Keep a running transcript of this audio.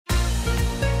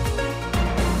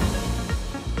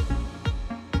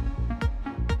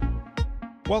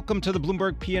Welcome to the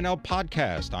Bloomberg P&L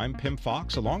podcast. I'm Pim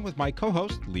Fox, along with my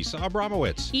co-host, Lisa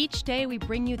Abramowitz. Each day, we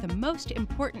bring you the most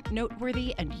important,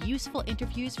 noteworthy, and useful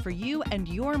interviews for you and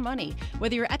your money,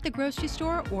 whether you're at the grocery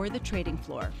store or the trading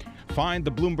floor. Find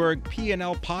the Bloomberg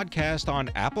P&L podcast on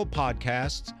Apple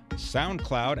Podcasts,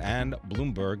 SoundCloud, and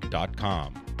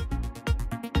Bloomberg.com.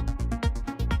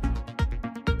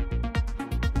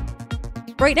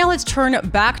 Right now, let's turn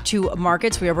back to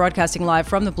markets. We are broadcasting live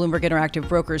from the Bloomberg Interactive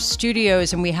Brokers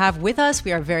studios, and we have with us,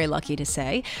 we are very lucky to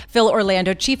say, Phil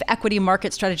Orlando, Chief Equity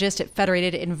Market Strategist at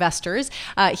Federated Investors,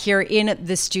 here in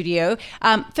the studio.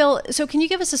 Phil, so can you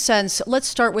give us a sense, let's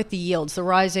start with the yields, the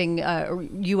rising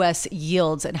U.S.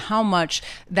 yields, and how much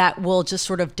that will just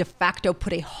sort of de facto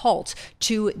put a halt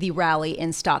to the rally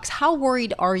in stocks. How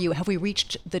worried are you? Have we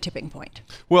reached the tipping point?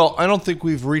 Well, I don't think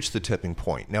we've reached the tipping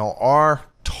point. Now, our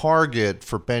target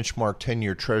for benchmark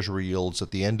 10-year Treasury yields at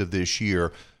the end of this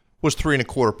year was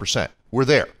 3.25%. We're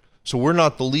there. So we're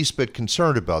not the least bit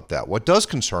concerned about that. What does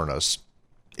concern us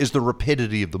is the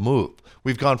rapidity of the move.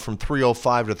 We've gone from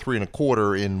 3.05 to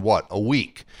 3.25 in a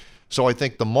week. So I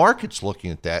think the market's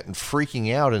looking at that and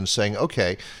freaking out and saying,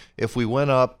 okay, if we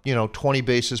went up, 20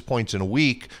 basis points in a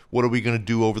week, what are we going to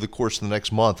do over the course of the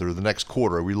next month or the next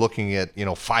quarter? Are we looking at,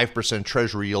 5%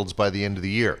 Treasury yields by the end of the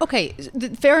year? Okay,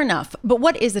 fair enough. But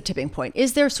what is the tipping point?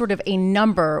 Is there sort of a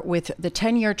number with the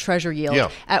 10-year Treasury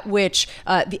yield at which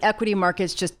the equity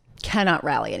markets just cannot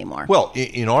rally anymore? Well,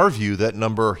 in our view, that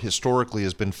number historically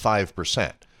has been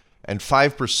 5%. And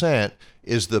 5%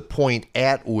 is the point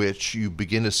at which you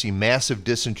begin to see massive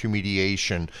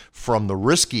disintermediation from the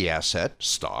risky asset,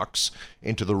 stocks,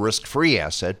 into the risk-free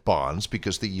asset, bonds,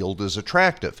 because the yield is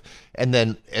attractive. And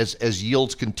then as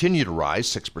yields continue to rise,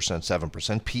 6%,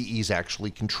 7%, PEs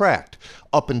actually contract.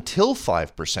 Up until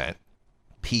 5%,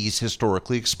 PEs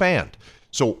historically expand.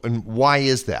 So, and why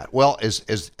is that? Well,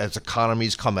 as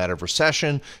economies come out of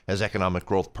recession, as economic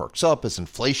growth perks up, as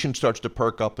inflation starts to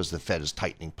perk up, as the Fed is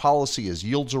tightening policy, as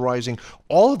yields are rising,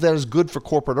 all of that is good for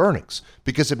corporate earnings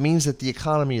because it means that the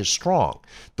economy is strong.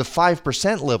 The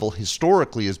 5% level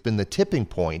historically has been the tipping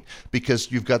point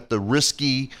because you've got the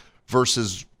risky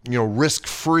versus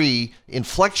risk-free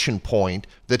inflection point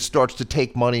that starts to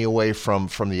take money away from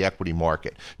the equity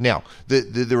market. Now,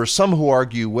 there are some who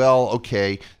argue, well,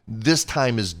 okay, this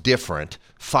time is different.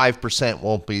 5%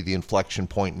 won't be the inflection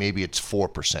point. Maybe it's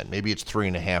 4%. Maybe it's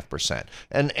 3.5%.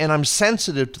 And I'm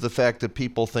sensitive to the fact that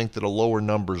people think that a lower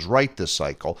number is right this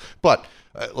cycle. But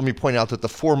let me point out that the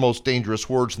four most dangerous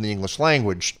words in the English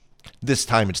language, this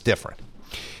time it's different.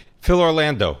 Phil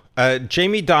Orlando,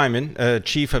 Jamie Dimon,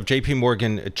 chief of JP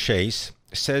Morgan Chase,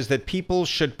 says that people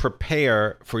should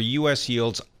prepare for U.S.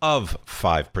 yields of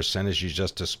 5%, as you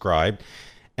just described.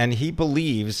 And he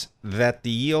believes that the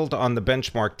yield on the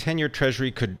benchmark 10-year Treasury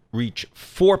could reach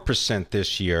 4%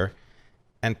 this year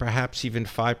and perhaps even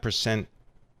 5%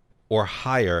 or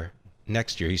higher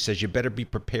next year. He says you better be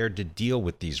prepared to deal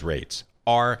with these rates.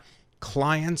 Are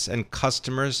clients and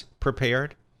customers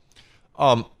prepared?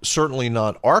 Certainly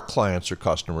not our clients or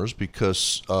customers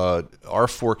because our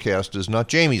forecast is not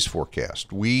Jamie's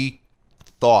forecast. We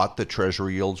thought that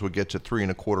Treasury yields would get to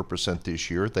 3.25% this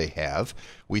year. They have.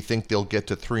 We think they'll get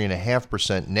to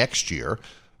 3.5% next year.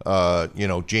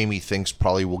 Jamie thinks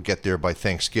probably we'll get there by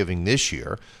Thanksgiving this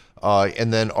year.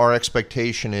 And then our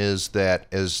expectation is that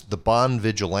as the bond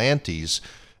vigilantes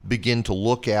begin to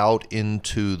look out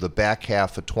into the back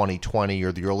half of 2020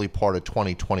 or the early part of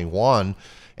 2021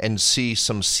 and see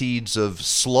some seeds of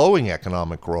slowing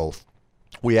economic growth,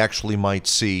 we actually might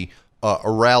see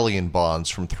a rally in bonds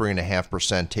from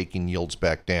 3.5% taking yields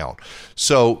back down.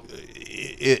 So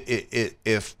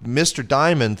if Mr.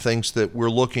 Dimon thinks that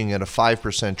we're looking at a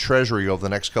 5% Treasury over the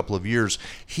next couple of years,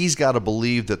 he's got to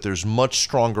believe that there's much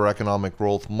stronger economic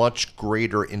growth, much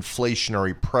greater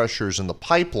inflationary pressures in the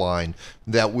pipeline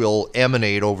that will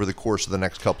emanate over the course of the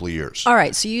next couple of years. All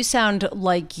right, so you sound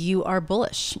like you are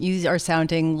bullish. You are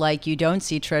sounding like you don't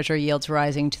see Treasury yields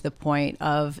rising to the point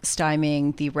of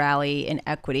stymieing the rally in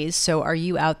equities. So are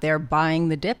you out there buying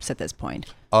the dips at this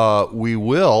point? We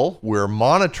will. We're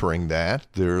monitoring that.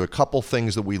 There are a couple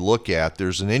things that we look at.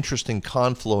 There's an interesting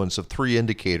confluence of three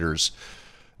indicators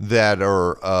that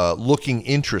are looking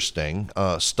interesting.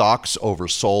 Stocks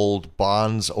oversold,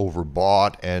 bonds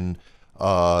overbought, and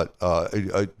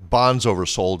bonds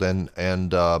oversold,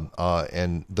 and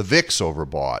the VIX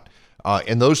overbought.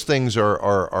 And those things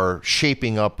are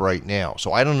shaping up right now.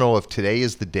 So I don't know if today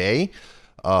is the day.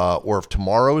 Or if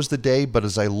tomorrow is the day, but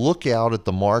as I look out at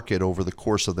the market over the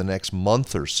course of the next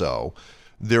month or so,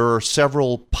 there are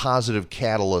several positive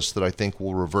catalysts that I think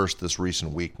will reverse this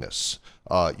recent weakness.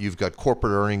 You've got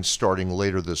corporate earnings starting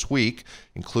later this week,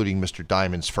 including Mr.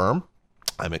 Diamond's firm.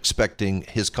 I'm expecting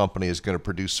his company is going to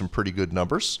produce some pretty good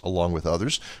numbers, along with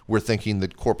others. We're thinking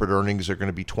that corporate earnings are going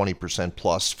to be 20%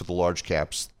 plus for the large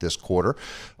caps this quarter.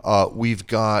 We've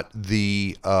got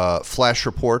the flash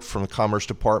report from the Commerce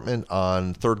Department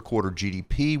on third quarter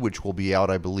GDP, which will be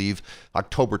out, I believe,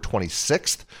 October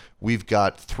 26th. We've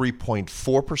got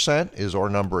 3.4% is our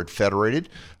number at Federated.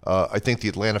 I think the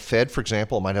Atlanta Fed, for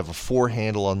example, might have a 4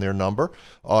 handle on their number.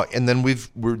 And then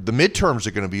the midterms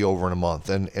are going to be over in a month,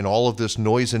 and all of this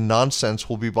noise and nonsense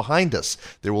will be behind us.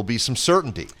 There will be some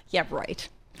certainty. Yeah, right.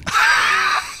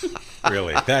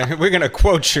 Really, we're going to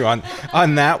quote you on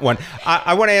that one.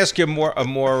 I want to ask you a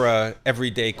more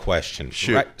everyday question.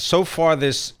 Sure. Right? So far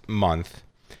this month,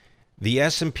 the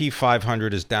S&P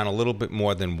 500 is down a little bit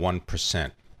more than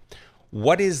 1%.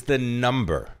 What is the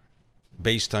number,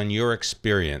 based on your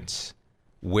experience,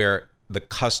 where the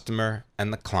customer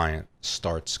and the client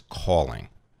starts calling?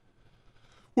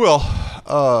 Well,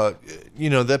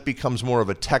 that becomes more of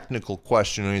a technical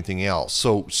question than anything else.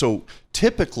 So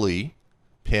typically,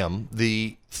 Pim,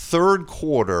 the third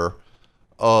quarter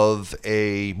of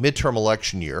a midterm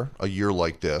election year, a year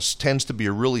like this, tends to be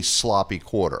a really sloppy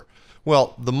quarter.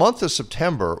 Well, the month of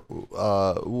September,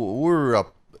 we're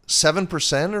up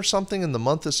 7% or something in the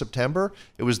month of September.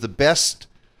 It was the best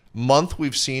month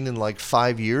we've seen in like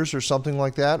 5 years or something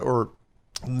like that, or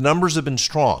numbers have been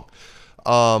strong.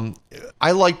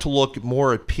 I like to look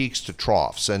more at peaks to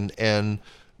troughs, and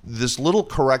this little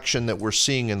correction that we're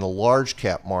seeing in the large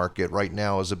cap market right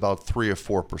now is about 3 or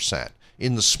 4%.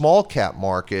 In the small cap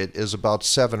market is about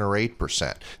 7 or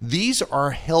 8%. These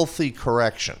are healthy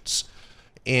corrections.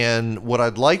 And what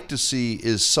I'd like to see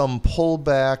is some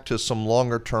pullback to some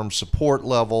longer-term support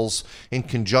levels in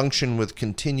conjunction with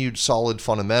continued solid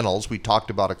fundamentals. We talked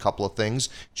about a couple of things,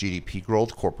 GDP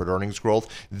growth, corporate earnings growth,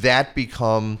 that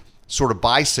become sort of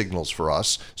buy signals for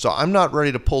us. So I'm not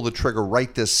ready to pull the trigger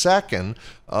right this second,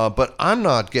 but I'm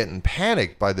not getting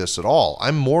panicked by this at all.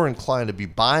 I'm more inclined to be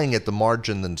buying at the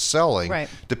margin than selling, right,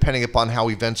 depending upon how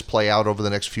events play out over the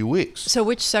next few weeks. So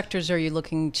which sectors are you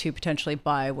looking to potentially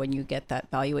buy when you get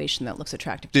that valuation that looks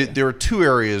attractive to you? There are two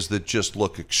areas that just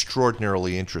look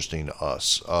extraordinarily interesting to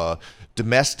us.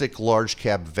 Domestic large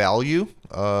cap value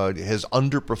has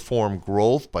underperformed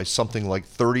growth by something like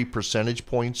 30 percentage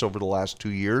points over the last 2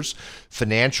 years.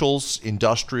 Financials,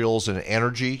 industrials, and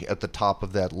energy at the top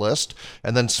of that list.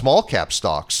 And then small cap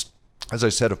stocks, as I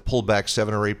said, have pulled back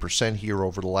 7 or 8% here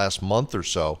over the last month or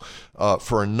so.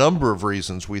 For a number of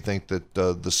reasons, we think that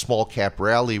the small cap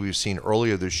rally we've seen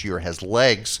earlier this year has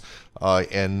legs.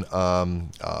 And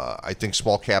I think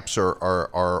small caps are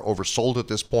oversold at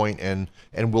this point and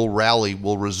will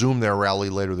resume their rally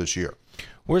later this year.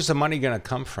 Where's the money going to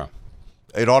come from?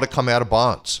 It ought to come out of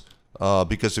bonds.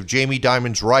 Because if Jamie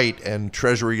Dimon's right and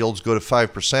Treasury yields go to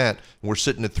 5%, and we're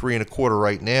sitting at 3.25%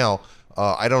 right now,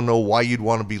 I don't know why you'd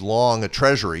want to be long a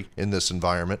Treasury in this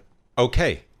environment.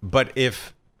 Okay, but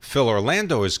if Phil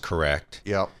Orlando is correct,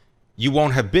 yeah, you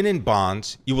won't have been in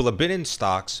bonds, you will have been in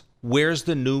stocks. Where's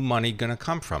the new money going to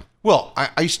come from? Well,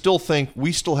 I still think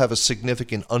we still have a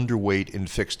significant underweight in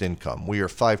fixed income. We are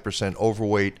 5%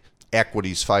 overweight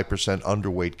equities, 5%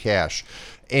 underweight cash.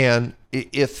 And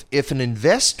if an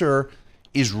investor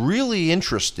is really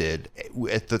interested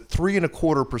at the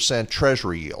 3.25%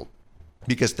 Treasury yield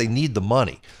because they need the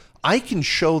money, I can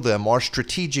show them our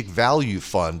strategic value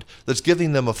fund that's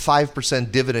giving them a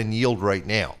 5% dividend yield right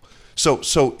now.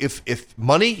 So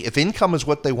if income is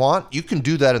what they want, you can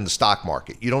do that in the stock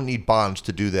market. You don't need bonds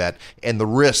to do that, and the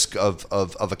risk of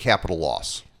a capital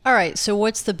loss. All right, so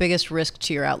what's the biggest risk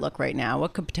to your outlook right now?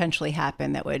 What could potentially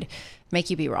happen that would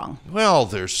make you be wrong? Well,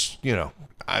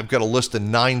 I've got a list of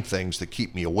 9 things that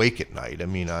keep me awake at night. I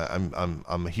mean,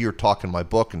 I'm here talking my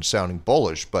book and sounding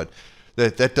bullish, but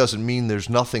that doesn't mean there's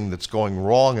nothing that's going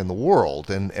wrong in the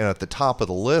world. And at the top of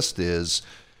the list is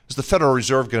the Federal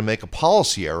Reserve going to make a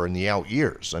policy error in the out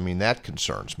years? I mean, that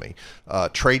concerns me.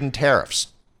 Trade and tariffs.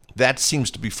 That seems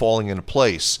to be falling into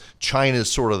place. China is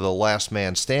sort of the last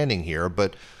man standing here,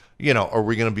 but are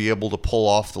we going to be able to pull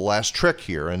off the last trick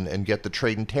here and get the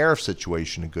trade and tariff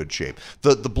situation in good shape?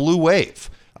 The blue wave.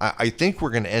 I think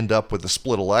we're going to end up with a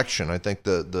split election. I think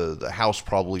the House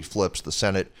probably flips, the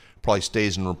Senate probably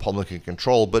stays in Republican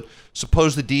control. But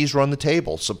suppose the D's run the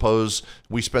table. Suppose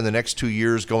we spend the next 2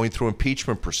 years going through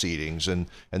impeachment proceedings, and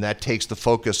that takes the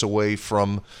focus away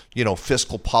from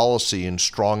fiscal policy and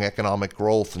strong economic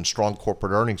growth and strong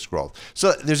corporate earnings growth.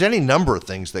 So there's any number of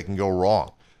things that can go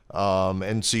wrong.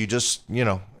 And so you just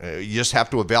have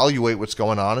to evaluate what's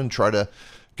going on and try to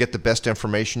get the best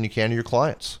information you can to your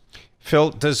clients.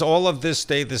 Phil, does all of this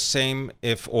stay the same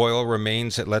if oil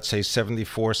remains at, let's say, $74,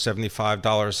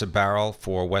 $75 a barrel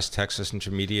for West Texas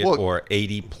Intermediate, or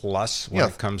 80 plus when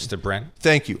it comes to Brent?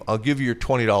 Thank you. I'll give you your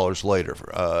 $20 later.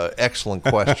 Excellent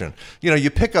question.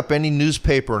 You pick up any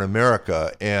newspaper in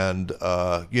America and,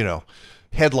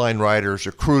 headline writers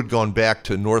are crude going back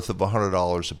to north of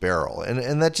 $100 a barrel.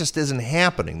 And that just isn't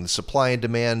happening. The supply and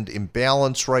demand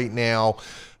imbalance right now.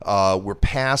 We're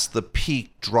past the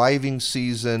peak driving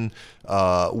season.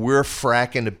 We're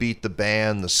fracking to beat the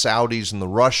band. The Saudis and the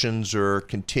Russians are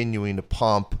continuing to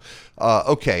pump.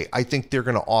 I think they're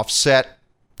going to offset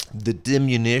the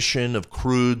diminution of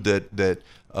crude that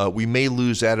we may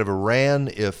lose out of Iran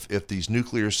if these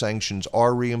nuclear sanctions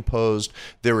are reimposed.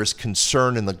 There is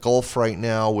concern in the Gulf right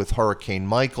now with Hurricane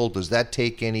Michael. Does that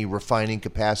take any refining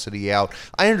capacity out?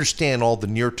 I understand all the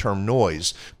near-term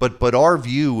noise, but our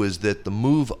view is that the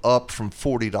move up from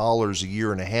 $40 a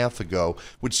year and a half ago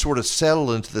would sort of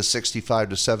settle into the $65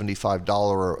 to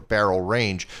 $75 a barrel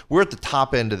range. We're at the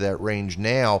top end of that range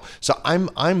now, so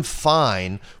I'm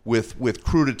fine with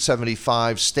crude at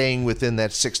 75 staying within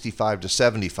that 65 to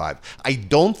 75. I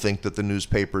don't think that the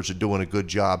newspapers are doing a good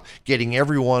job getting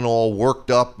everyone all worked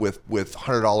up with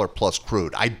 $100 plus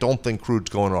crude. I don't think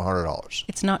crude's going to $100.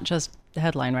 It's not just the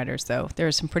headline writers, though. There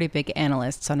are some pretty big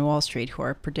analysts on Wall Street who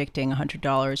are predicting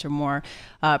 $100 or more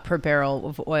per barrel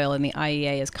of oil, and the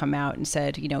IEA has come out and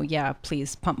said,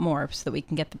 please pump more so that we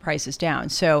can get the prices down.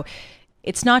 So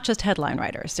it's not just headline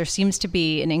writers. There seems to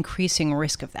be an increasing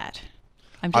risk of that.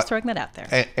 I'm just throwing that out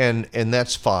there. And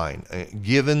that's fine.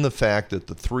 Given the fact that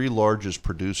the three largest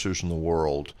producers in the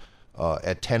world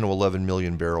at 10 to 11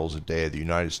 million barrels a day, the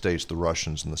United States, the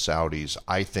Russians, and the Saudis,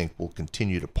 I think will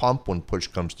continue to pump when push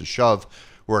comes to shove.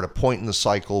 We're at a point in the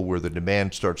cycle where the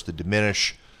demand starts to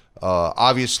diminish.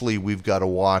 Obviously, we've got to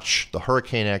watch the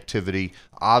hurricane activity.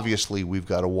 Obviously, we've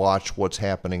got to watch what's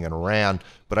happening in Iran.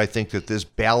 But I think that this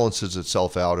balances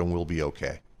itself out and we'll be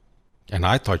okay. And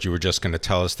I thought you were just going to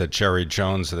tell us that Jerry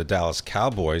Jones of the Dallas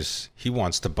Cowboys, he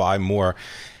wants to buy more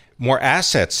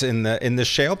assets in the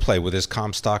shale play with his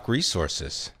Comstock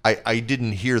Resources. I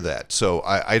didn't hear that, so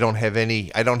I don't have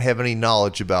any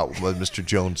knowledge about what Mr.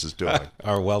 Jones is doing.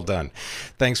 Well done.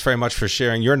 Thanks very much for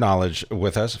sharing your knowledge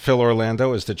with us. Phil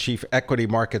Orlando is the Chief Equity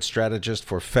Market Strategist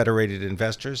for Federated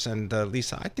Investors, and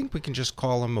Lisa, I think we can just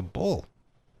call him a bull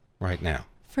right now.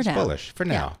 He's bullish for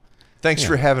now. Thanks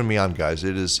for having me on, guys.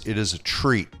 It is a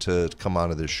treat to come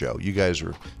onto this show. You guys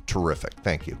are terrific.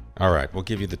 Thank you. All right. We'll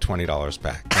give you the $20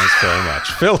 back. Thanks very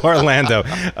much. Phil Orlando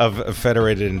of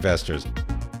Federated Investors.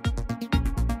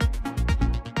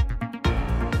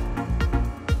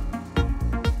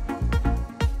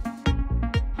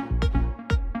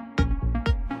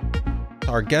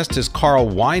 Our guest is Carl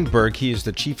Weinberg. He is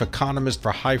the chief economist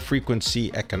for High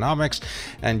Frequency Economics,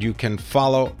 and you can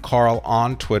follow Carl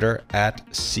on Twitter at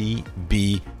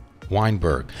CB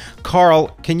Weinberg.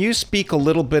 Carl, can you speak a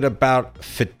little bit about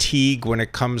fatigue when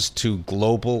it comes to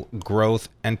global growth,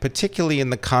 and particularly in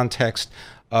the context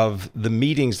of the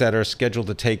meetings that are scheduled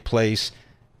to take place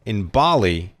in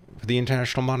Bali for the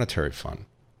International Monetary Fund?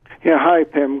 Yeah, hi,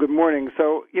 Pim. Good morning.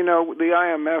 So, the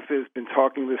IMF has been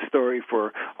talking this story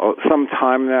for some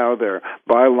time now. Their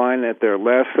byline at their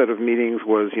last set of meetings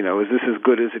was, is this as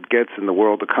good as it gets in the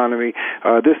world economy?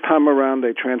 This time around,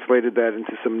 they translated that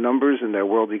into some numbers in their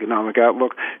World Economic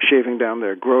Outlook, shaving down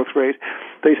their growth rate.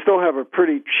 They still have a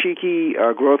pretty cheeky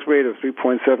growth rate of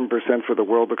 3.7% for the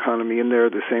world economy in there,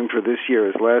 the same for this year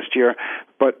as last year.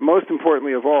 But most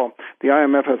importantly of all, the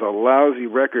IMF has a lousy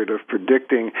record of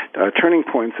predicting turning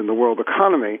points in the world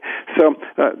economy. So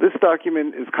this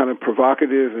document is kind of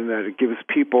provocative in that it gives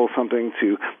people something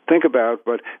to think about,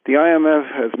 but the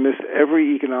IMF has missed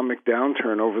every economic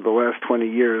downturn over the last 20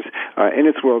 years in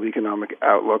its World Economic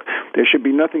Outlook. There should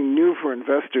be nothing new for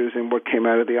investors in what came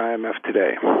out of the IMF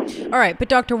today. All right, but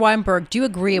Dr. Weinberg, do you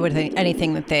agree with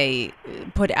anything that they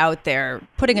put out there,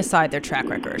 putting aside their track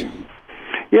record?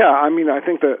 Yeah, I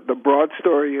think the broad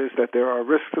story is that there are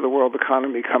risks to the world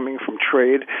economy coming from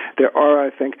trade. There are, I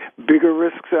think, bigger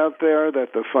risks out there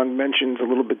that the fund mentions a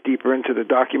little bit deeper into the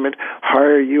document.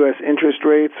 Higher U.S. interest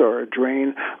rates are a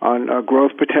drain on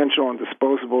growth potential and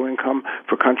disposable income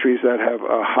for countries that have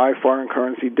high foreign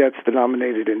currency debts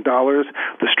denominated in dollars.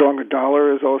 The stronger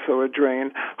dollar is also a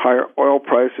drain. Higher oil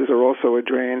prices are also a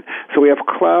drain. So we have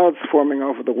clouds forming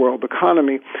over the world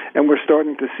economy, and we're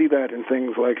starting to see that in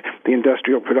things like the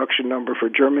industrial industrial production number for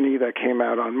Germany that came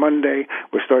out on Monday.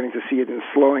 We're starting to see it in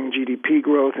slowing GDP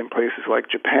growth in places like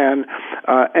Japan.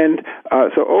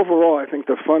 So overall, I think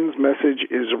the fund's message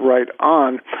is right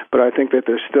on, but I think that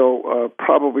they're still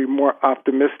probably more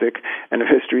optimistic, and if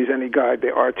history is any guide, they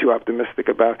are too optimistic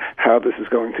about how this is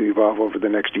going to evolve over the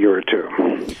next year or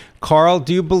two. Carl,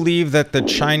 do you believe that the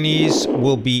Chinese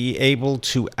will be able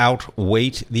to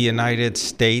outweight the United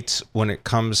States when it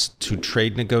comes to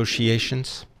trade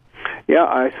negotiations? Yeah,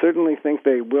 I certainly think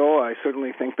they will. I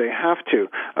certainly think they have to.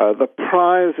 The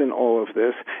prize in all of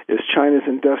this is China's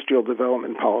industrial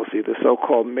development policy, the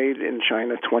so-called Made in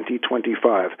China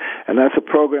 2025. And that's a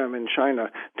program in China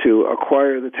to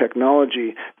acquire the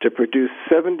technology to produce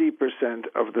 70%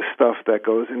 of the stuff that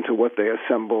goes into what they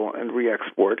assemble and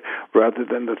re-export, rather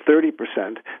than the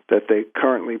 30% that they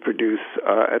currently produce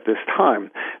at this time.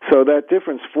 So that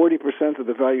difference, 40% of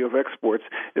the value of exports,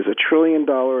 is $1 trillion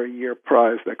a year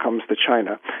prize that comes to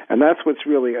China. And that's what's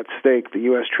really at stake. The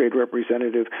U.S. Trade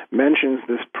Representative mentions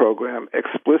this program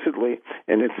explicitly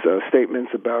in its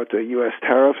statements about U.S.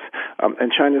 tariffs,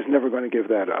 and China's never going to give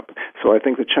that up. So I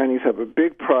think the Chinese have a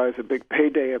big prize, a big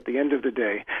payday at the end of the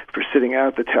day for sitting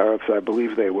out the tariffs. I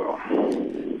believe they will.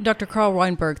 Dr. Carl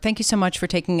Weinberg, thank you so much for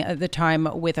taking the time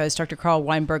with us. Dr. Carl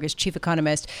Weinberg is chief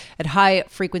economist at High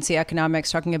Frequency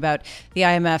Economics, talking about the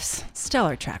IMF's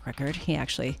stellar track record. He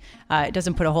actually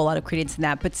doesn't put a whole lot of credence in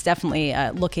that, but it's definitely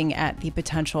looking at the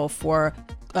potential for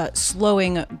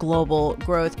slowing global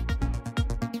growth.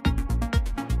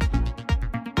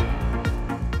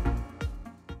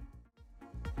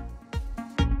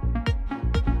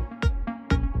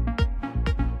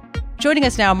 Joining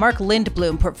us now, Mark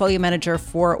Lindblom, Portfolio Manager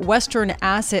for Western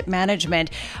Asset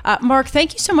Management. Mark,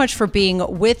 thank you so much for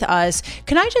being with us.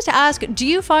 Can I just ask, do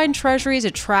you find Treasuries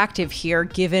attractive here,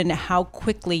 given how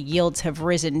quickly yields have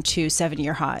risen to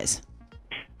 7-year highs?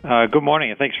 Good morning,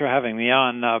 and thanks for having me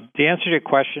on. The answer to your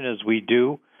question is we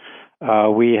do.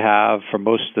 We have, for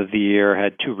most of the year,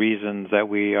 had two reasons that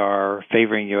we are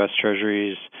favoring U.S.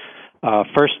 Treasuries.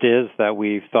 First is that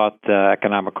we thought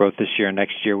economic growth this year and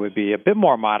next year would be a bit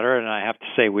more moderate, and I have to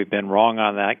say we've been wrong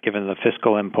on that given the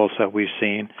fiscal impulse that we've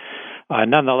seen.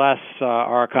 Nonetheless,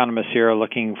 our economists here are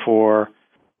looking for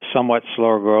somewhat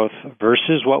slower growth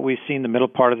versus what we've seen the middle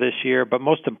part of this year, but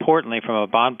most importantly, from a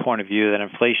bond point of view, that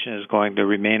inflation is going to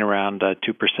remain around 2%.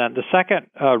 The second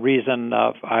reason,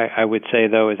 I would say,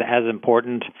 though, is as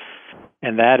important,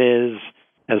 and that is,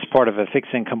 as part of a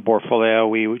fixed income portfolio,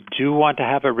 we do want to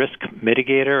have a risk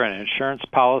mitigator, an insurance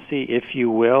policy, if you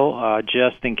will,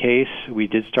 just in case we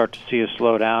did start to see a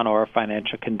slowdown or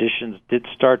financial conditions did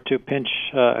start to pinch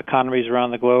economies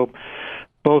around the globe.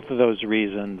 Both of those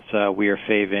reasons we are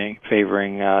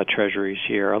favoring Treasuries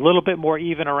here. A little bit more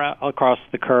even across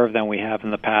the curve than we have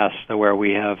in the past, where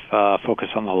we have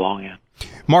focused on the long end.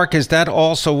 Mark, is that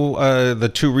also the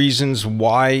two reasons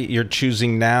why you're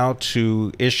choosing now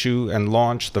to issue and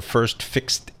launch the first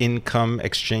fixed income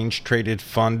exchange-traded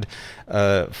fund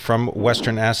from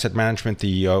Western Asset Management,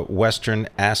 the Western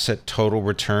Asset Total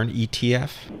Return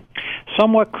ETF?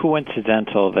 Somewhat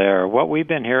coincidental there. What we've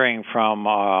been hearing from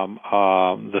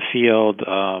the field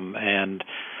and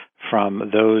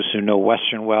from those who know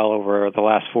Western well over the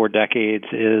last 4 decades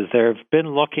is they've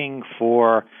been looking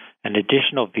for an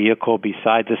additional vehicle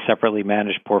besides a separately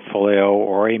managed portfolio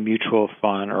or a mutual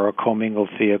fund or a commingled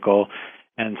vehicle,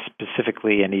 and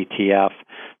specifically an ETF.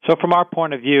 So from our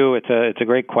point of view, it's a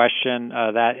great question.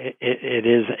 That it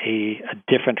is a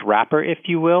different wrapper, if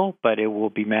you will, but it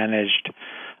will be managed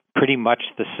pretty much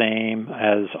the same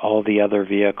as all the other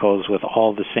vehicles with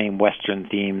all the same Western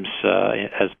themes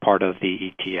as part of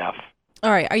the ETF. All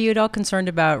right. Are you at all concerned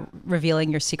about revealing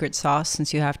your secret sauce,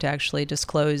 since you have to actually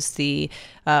disclose the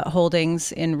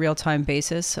holdings in real-time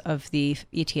basis of the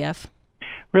ETF?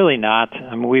 Really not.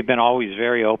 I mean, we've been always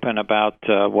very open about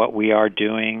what we are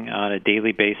doing on a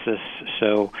daily basis.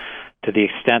 So to the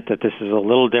extent that this is a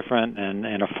little different and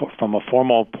from a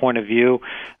formal point of view,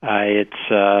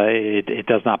 it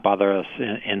does not bother us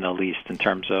in the least in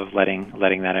terms of letting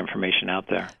that information out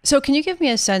there. So can you give me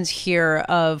a sense here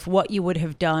of what you would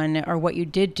have done or what you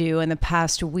did do in the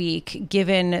past week,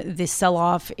 given the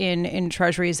sell-off in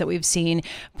treasuries that we've seen,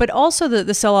 but also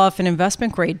the sell-off in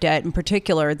investment grade debt in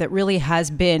particular that really has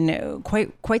been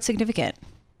quite significant?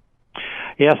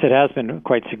 Yes, it has been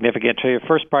quite significant. To your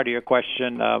first part of your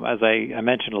question, as I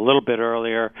mentioned a little bit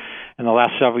earlier, in the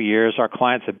last several years, our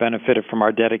clients have benefited from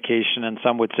our dedication and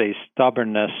some would say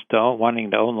stubbornness to wanting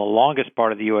to own the longest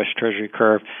part of the U.S. Treasury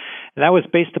curve. And that was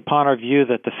based upon our view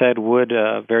that the Fed would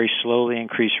very slowly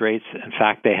increase rates. In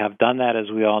fact, they have done that, as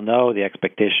we all know. The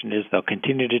expectation is they'll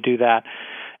continue to do that.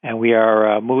 and we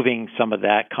are moving some of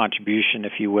that contribution,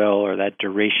 if you will, or that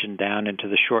duration down into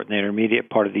the short and intermediate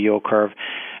part of the yield curve.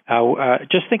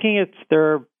 Just thinking it's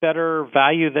there better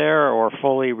value there or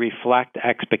fully reflect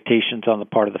expectations on the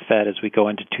part of the Fed as we go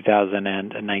into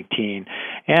 2019.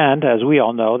 And as we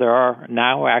all know, there are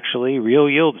now actually real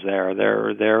yields there.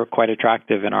 They're quite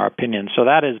attractive in our opinion. So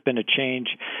that has been a change.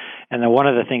 And then one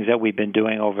of the things that we've been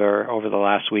doing over the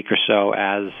last week or so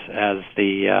as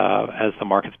the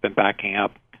market's been backing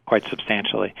up quite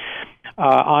substantially.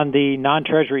 On the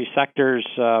non-treasury sectors,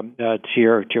 to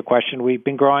your question, we've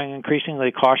been growing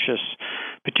increasingly cautious,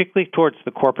 particularly towards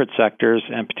the corporate sectors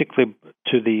and particularly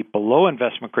to the below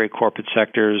investment grade corporate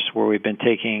sectors where we've been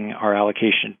taking our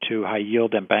allocation to high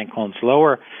yield and bank loans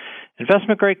lower.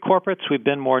 Investment grade corporates, we've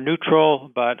been more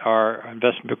neutral, but our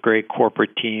investment grade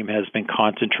corporate team has been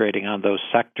concentrating on those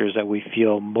sectors that we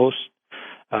feel most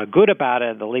good about it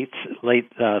in the late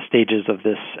stages of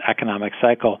this economic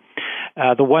cycle.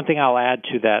 The one thing I'll add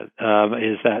to that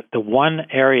is that the one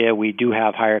area we do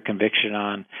have higher conviction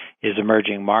on is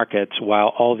emerging markets,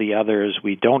 while all the others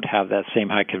we don't have that same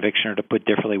high conviction, or to put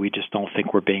differently, we just don't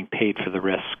think we're being paid for the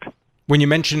risk. When you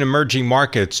mention emerging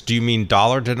markets, do you mean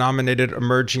dollar-denominated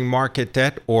emerging market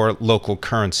debt or local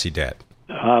currency debt?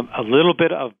 A little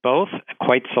bit of both,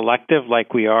 quite selective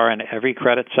like we are in every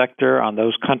credit sector on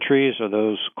those countries or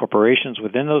those corporations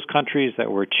within those countries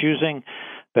that we're choosing.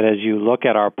 But as you look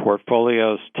at our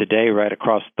portfolios today right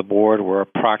across the board, we're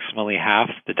approximately half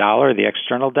the dollar, the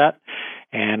external debt,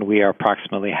 and we are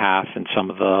approximately half in some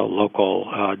of the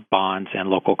local bonds and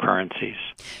local currencies.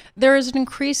 There is an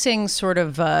increasing sort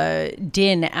of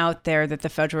din out there that the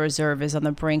Federal Reserve is on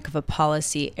the brink of a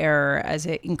policy error as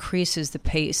it increases the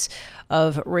pace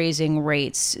of raising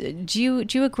rates. Do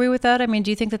you agree with that? I mean,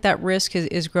 do you think that risk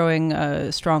is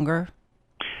growing stronger?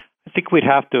 I think we'd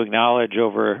have to acknowledge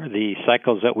over the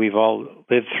cycles that we've all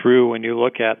lived through, when you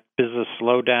look at business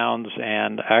slowdowns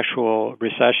and actual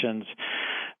recessions,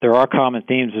 there are common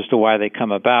themes as to why they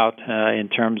come about in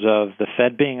terms of the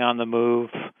Fed being on the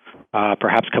move,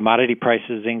 perhaps commodity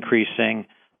prices increasing,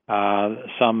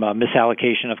 some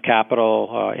misallocation of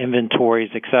capital, inventories,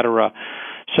 et cetera.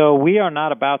 So we are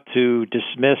not about to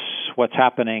dismiss what's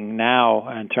happening now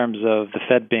in terms of the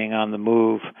Fed being on the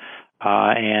move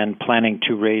and planning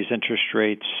to raise interest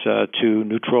rates to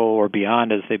neutral or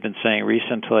beyond, as they've been saying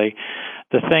recently.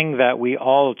 The thing that we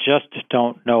all just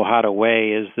don't know how to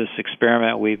weigh is this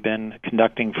experiment we've been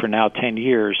conducting for now 10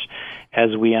 years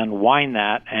as we unwind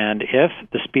that. And if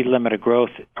the speed limit of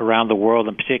growth around the world,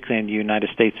 and particularly in the United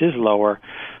States, is lower,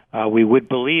 we would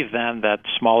believe then that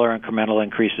smaller incremental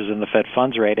increases in the Fed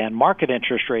funds rate and market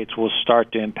interest rates will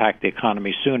start to impact the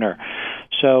economy sooner.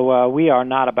 So we are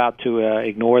not about to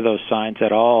ignore those signs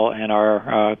at all and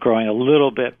are growing a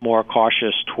little bit more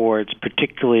cautious towards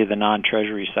particularly the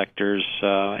non-treasury sectors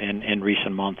in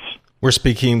recent months. We're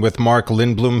speaking with Mark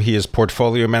Lindblom. He is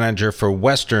portfolio manager for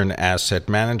Western Asset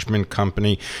Management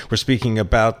Company. We're speaking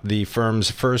about the firm's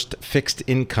first fixed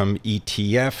income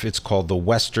ETF. It's called the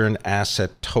Western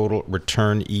Asset Total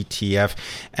Return ETF.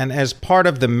 And as part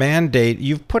of the mandate,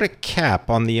 you've put a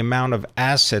cap on the amount of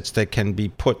assets that can be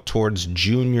put towards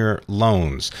junior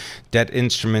loans, debt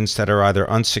instruments that are either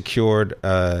unsecured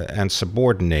and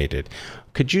subordinated.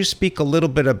 Could you speak a little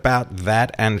bit about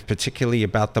that and particularly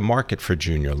about the market for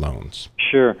junior loans?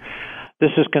 Sure. This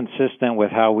is consistent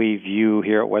with how we view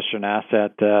here at Western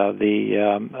Asset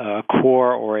the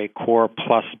core or a core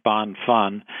plus bond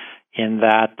fund, in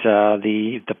that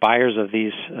the buyers of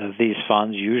these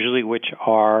funds, usually which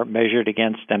are measured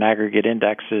against an aggregate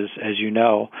indexes, as you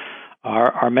know,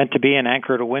 are meant to be an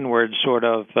anchor to windward sort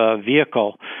of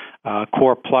vehicle.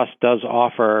 Core Plus does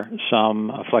offer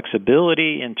some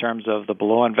flexibility in terms of the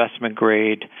below investment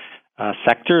grade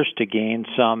sectors to gain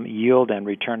some yield and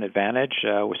return advantage.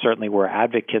 Certainly we're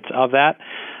advocates of that.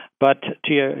 But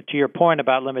to your point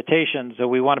about limitations,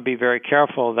 we want to be very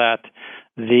careful that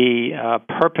the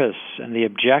purpose and the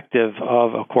objective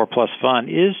of a Core Plus fund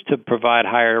is to provide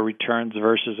higher returns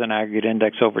versus an aggregate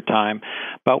index over time,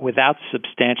 but without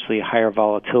substantially higher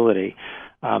volatility.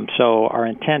 So our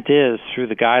intent is, through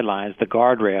the guidelines, the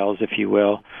guardrails, if you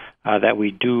will, that we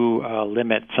do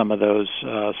limit some of those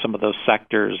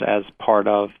sectors as part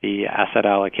of the asset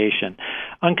allocation.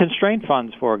 Unconstrained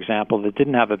funds, for example, that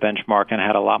didn't have a benchmark and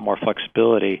had a lot more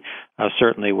flexibility,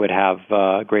 certainly would have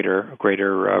greater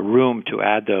room to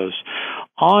add those.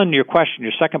 On your question,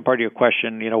 your second part of your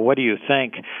question, what do you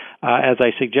think? As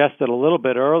I suggested a little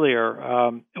bit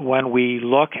earlier, when we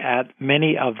look at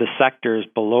many of the sectors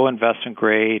below investment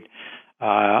grade,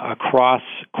 across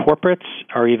corporates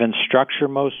or even structure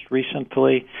most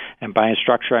recently, and by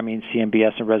structure I mean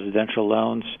CMBS and residential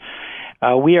loans,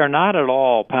 We are not at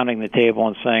all pounding the table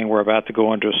and saying we're about to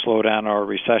go into a slowdown or a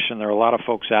recession. There are a lot of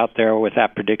folks out there with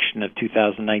that prediction of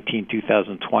 2019,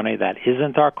 2020. That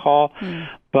isn't our call.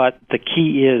 But the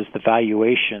key is the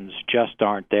valuations just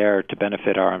aren't there to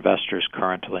benefit our investors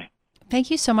currently. Thank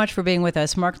you so much for being with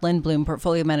us. Mark Lindblom,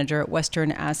 portfolio manager at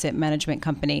Western Asset Management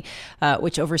Company,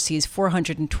 which oversees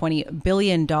 $420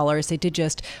 billion. They did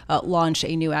just launch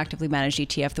a new actively managed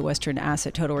ETF, the Western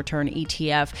Asset Total Return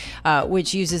ETF,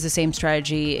 which uses the same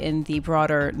strategy in the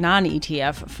broader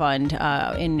non-ETF fund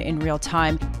in real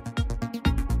time.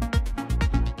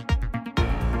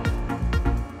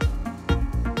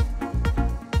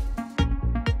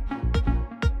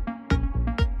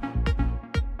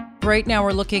 Right now,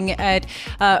 we're looking at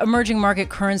emerging market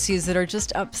currencies that are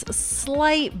just up a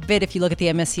slight bit if you look at the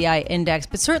MSCI index,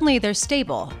 but certainly they're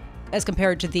stable as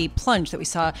compared to the plunge that we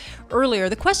saw earlier.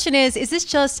 The question is this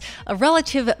just a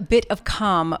relative bit of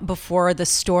calm before the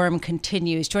storm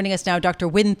continues? Joining us now, Dr.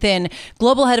 Win Thin,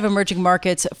 Global Head of Emerging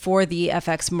Markets for the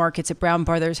FX Markets at Brown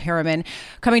Brothers Harriman,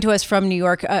 coming to us from New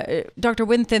York. Dr.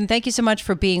 Win Thin, thank you so much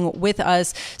for being with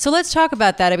us. So let's talk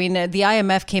about that. I mean, the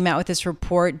IMF came out with this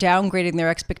report downgrading their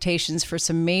expectations for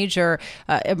some major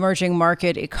emerging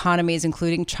market economies,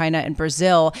 including China and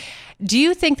Brazil. Do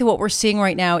you think that what we're seeing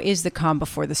right now is the calm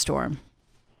before the storm?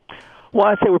 Well,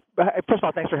 I'd say, first of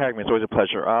all, thanks for having me. It's always a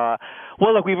pleasure.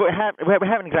 Well, look, we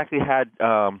haven't exactly had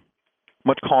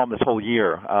much calm this whole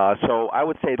year. So I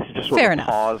would say this is just sort of a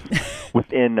pause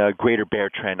within a greater bear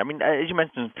trend. I mean, as you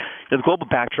mentioned, the global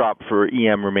backdrop for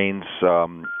EM remains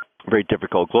very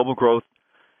difficult. Global growth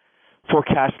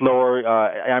forecast lower.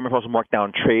 IMF also marked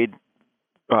down trade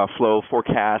flow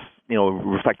forecasts,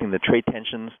 reflecting the trade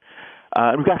tensions.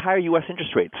 And we've got higher U.S.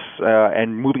 interest rates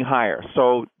and moving higher.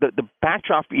 So the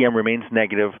backdrop for EM remains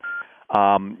negative.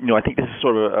 I think this is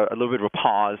sort of a little bit of a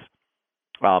pause.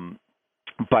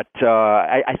 But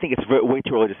I think it's way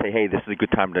too early to say, hey, this is a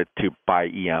good time to buy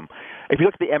EM. If you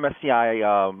look at the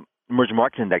MSCI Emerging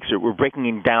Markets Index, we're breaking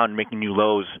it down and making new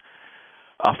lows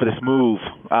for this move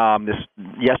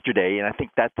yesterday. And I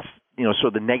think that's, sort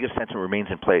of the negative sentiment remains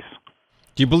in place.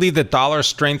 Do you believe that dollar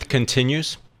strength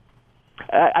continues?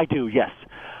 I do, yes.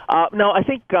 No, I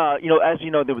think, as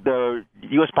you know, the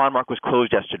U.S. bond market was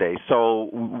closed yesterday. So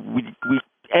we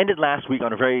ended last week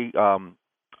on a very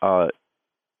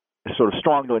sort of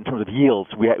strong note in terms of yields.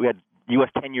 We had U.S.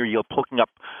 10-year yield poking up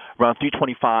around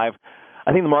 325.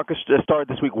 I think the market started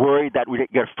this week worried that we'd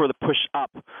get a further push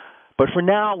up. But for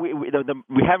now, we haven't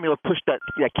been able to push that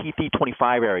key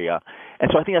 325 area. And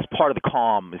so I think that's part of the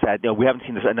calm, is that we haven't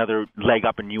seen another leg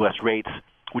up in U.S. rates,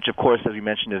 which, of course, as we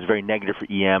mentioned, is very negative for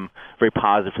EM, very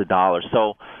positive for the dollar.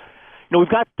 So, we've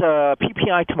got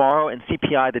PPI tomorrow and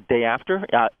CPI the day after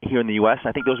here in the U.S.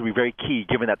 I think those will be very key,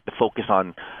 given that the focus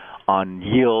on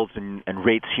yields and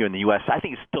rates here in the U.S. I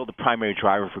think it's still the primary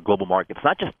driver for global markets,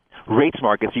 not just rates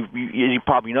markets. As you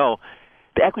probably know,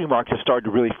 the equity markets have started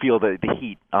to really feel the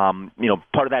heat.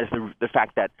 Part of that is the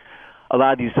fact that a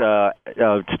lot of these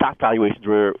stock valuations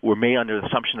were made under the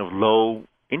assumption of low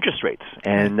interest rates,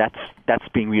 and that's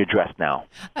being readdressed now.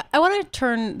 I want to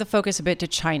turn the focus a bit to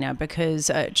China, because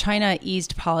China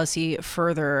eased policy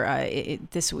further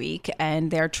this week,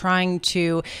 and they're trying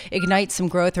to ignite some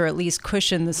growth, or at least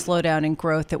cushion the slowdown in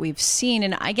growth that we've seen.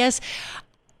 And I guess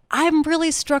I'm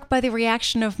really struck by the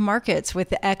reaction of markets, with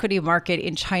the equity market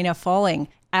in China falling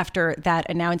after that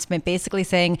announcement, basically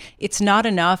saying it's not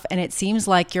enough, and it seems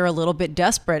like you're a little bit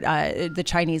desperate, the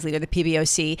Chinese leader, the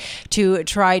PBOC, to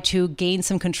try to gain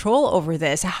some control over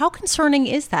this. How concerning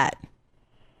is that?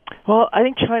 Well, I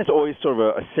think China's always sort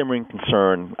of a simmering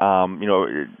concern.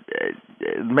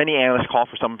 Many analysts call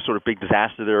for some sort of big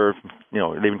disaster.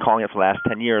 They've been calling it for the last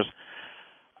 10 years.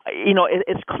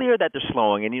 It's clear that they're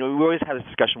slowing, and we always have this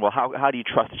discussion. Well, how do you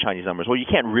trust the Chinese numbers? Well, you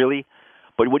can't really.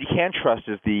 But what you can trust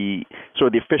is the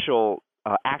official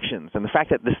actions, and the fact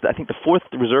that I think the fourth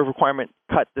reserve requirement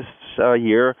cut this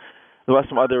year. There was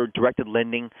some other directed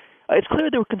lending. It's clear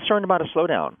they were concerned about a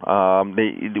slowdown.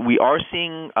 We are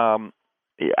seeing,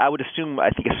 I would assume,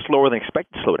 I think, a slower than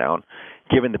expected slowdown,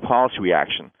 given the policy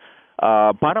reaction.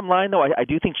 Bottom line, though, I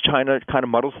do think China kind of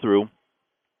muddles through.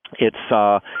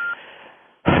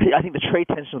 I think the trade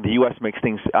tension of the U.S. makes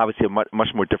things obviously much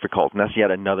more difficult, and that's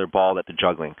yet another ball that they're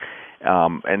juggling.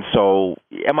 And so,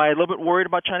 am I a little bit worried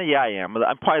about China? Yeah, I am.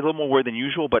 I'm probably a little more worried than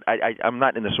usual, but I'm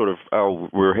not in the sort of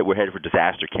we're headed for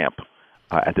disaster camp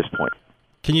at this point.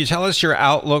 Can you tell us your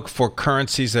outlook for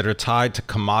currencies that are tied to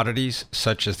commodities,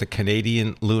 such as the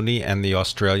Canadian loonie and the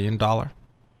Australian dollar?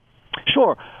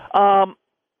 Sure.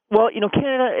 Well,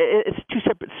 Canada, it's two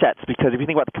separate sets, because if you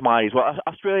think about the commodities, well,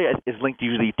 Australia is linked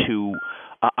usually to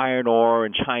iron ore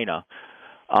and China.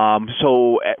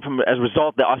 As a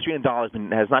result, the Australian dollar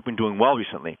has not been doing well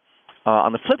recently.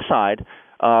 On the flip side,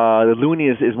 the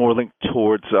loonie is more linked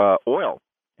towards oil,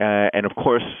 and of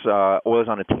course, oil is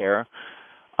on a tear.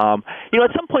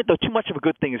 At some point, though, too much of a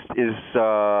good thing is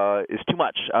too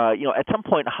much. At some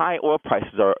point, high oil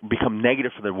prices become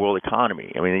negative for the world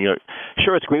economy. I mean,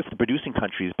 sure, it's great for the producing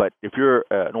countries, but if you're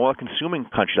an oil-consuming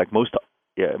country like most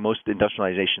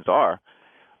industrializations are,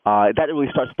 that really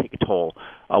starts to take a toll,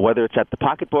 whether it's at the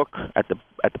pocketbook, at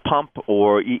the pump,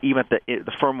 or even at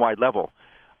the firm-wide level.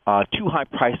 Too high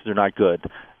prices are not good.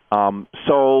 I'm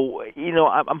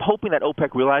hoping that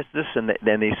OPEC realizes this and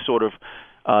then they sort of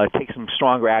take some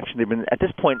stronger action. They've been, at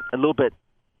this point, a little bit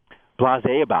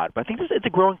blasé about it, but I think it's a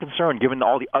growing concern given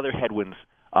all the other headwinds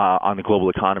on the global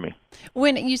economy.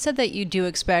 When you said that you do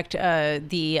expect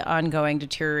the ongoing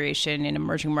deterioration in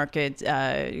emerging market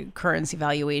currency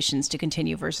valuations to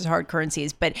continue versus hard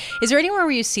currencies, but is there anywhere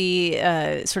where you see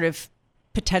sort of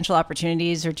potential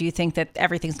opportunities, or do you think that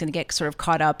everything's going to get sort of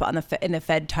caught up on in the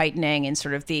Fed tightening and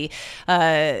sort of the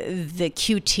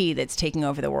QT that's taking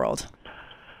over the world?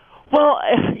 Well,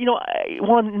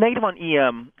 negative on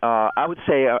EM. I would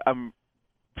say I'm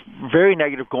very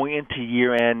negative going into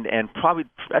year end and probably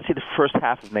I'd say the first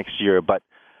half of next year. But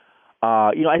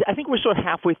I think we're sort of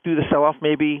halfway through the sell-off,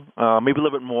 maybe a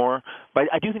little bit more. But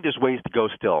I do think there's ways to go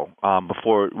still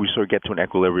before we sort of get to an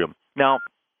equilibrium. Now,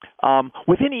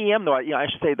 within EM, though, I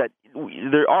should say that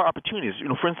there are opportunities.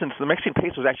 For instance, the Mexican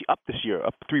peso is actually up this year,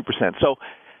 up 3%. So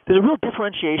there's a real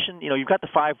differentiation. You've got the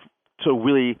five sort of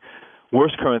really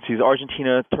worst currencies: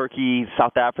 Argentina, Turkey,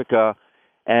 South Africa,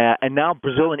 and now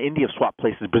Brazil and India have swapped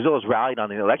places. Brazil has rallied on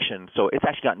the election, so it's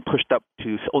actually gotten pushed up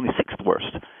to only sixth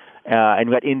worst. And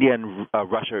you've got India and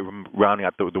Russia rounding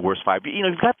out the worst five.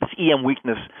 You've got this EM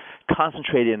weakness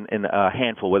concentrated in a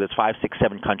handful, whether it's 5, 6,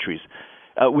 7 countries.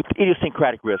 With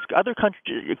idiosyncratic risk. Other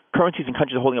currencies and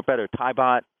countries are holding up better. Thai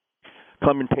baht,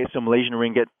 Colombian peso, Malaysian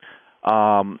ringgit,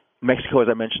 Mexico, as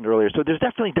I mentioned earlier. So there's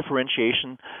definitely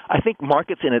differentiation. I think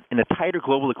markets in a tighter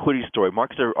global liquidity story,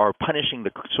 markets are punishing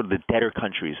the sort of the debtor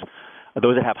countries,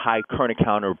 those that have high current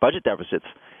account or budget deficits.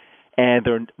 And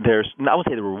they're I won't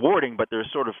say they're rewarding, but they're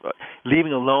sort of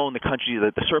leaving alone the countries,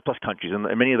 the surplus countries, and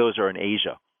many of those are in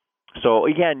Asia. So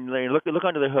again, look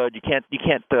under the hood. You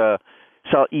can't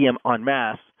sell EM en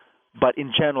masse, but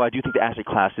in general, I do think the asset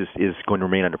class is going to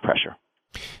remain under pressure.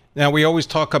 Now, we always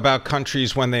talk about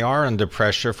countries when they are under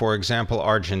pressure, for example,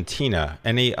 Argentina.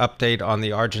 Any update on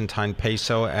the Argentine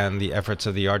peso and the efforts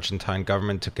of the Argentine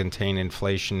government to contain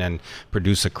inflation and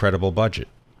produce a credible budget?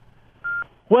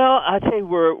 Well, I'd say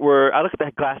I look at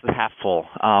that glass as half full.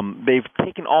 They've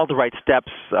taken all the right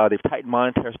steps. They've tightened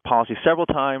monetary policy several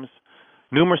times,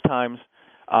 numerous times.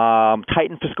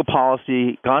 Tightened fiscal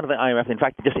policy, gone to the IMF. In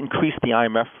fact, they just increased the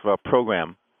IMF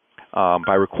program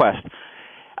by request.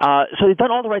 So they've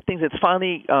done all the right things. It's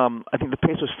finally, I think the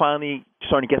peso is finally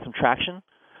starting to get some traction.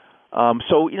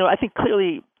 I think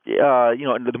clearly,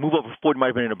 the move over 40 might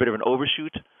have been in a bit of an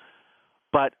overshoot.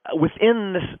 But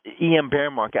within this EM bear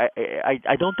market,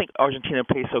 I don't think Argentina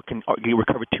peso can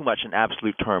recover too much in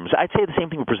absolute terms. I'd say the same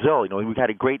thing with Brazil. We've had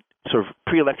a great sort of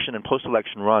pre-election and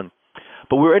post-election run.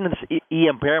 But we're in this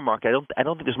EM bear market. I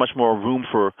don't think there's much more room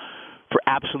for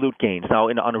absolute gains. Now,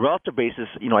 on a relative basis,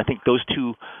 I think those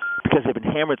two, because they've been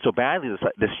hammered so badly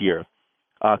this year,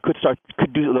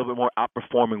 could do a little bit more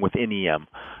outperforming within EM.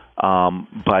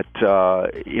 But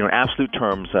in absolute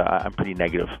terms, I'm pretty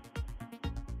negative.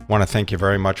 I want to thank you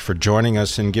very much for joining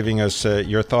us and giving us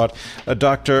your thought.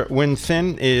 Dr. Win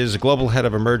Thin is Global Head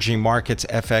of Emerging Markets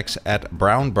FX at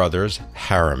Brown Brothers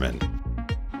Harriman.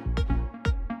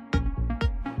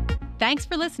 Thanks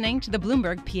for listening to the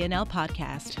Bloomberg P&L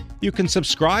podcast. You can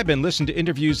subscribe and listen to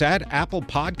interviews at Apple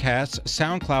Podcasts,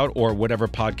 SoundCloud, or whatever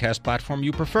podcast platform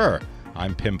you prefer.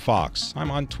 I'm Pim Fox.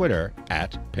 I'm on Twitter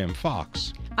at Pim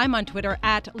Fox. I'm on Twitter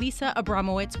at Lisa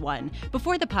Abramowitz1.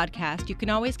 Before the podcast, you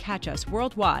can always catch us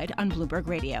worldwide on Bloomberg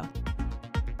Radio.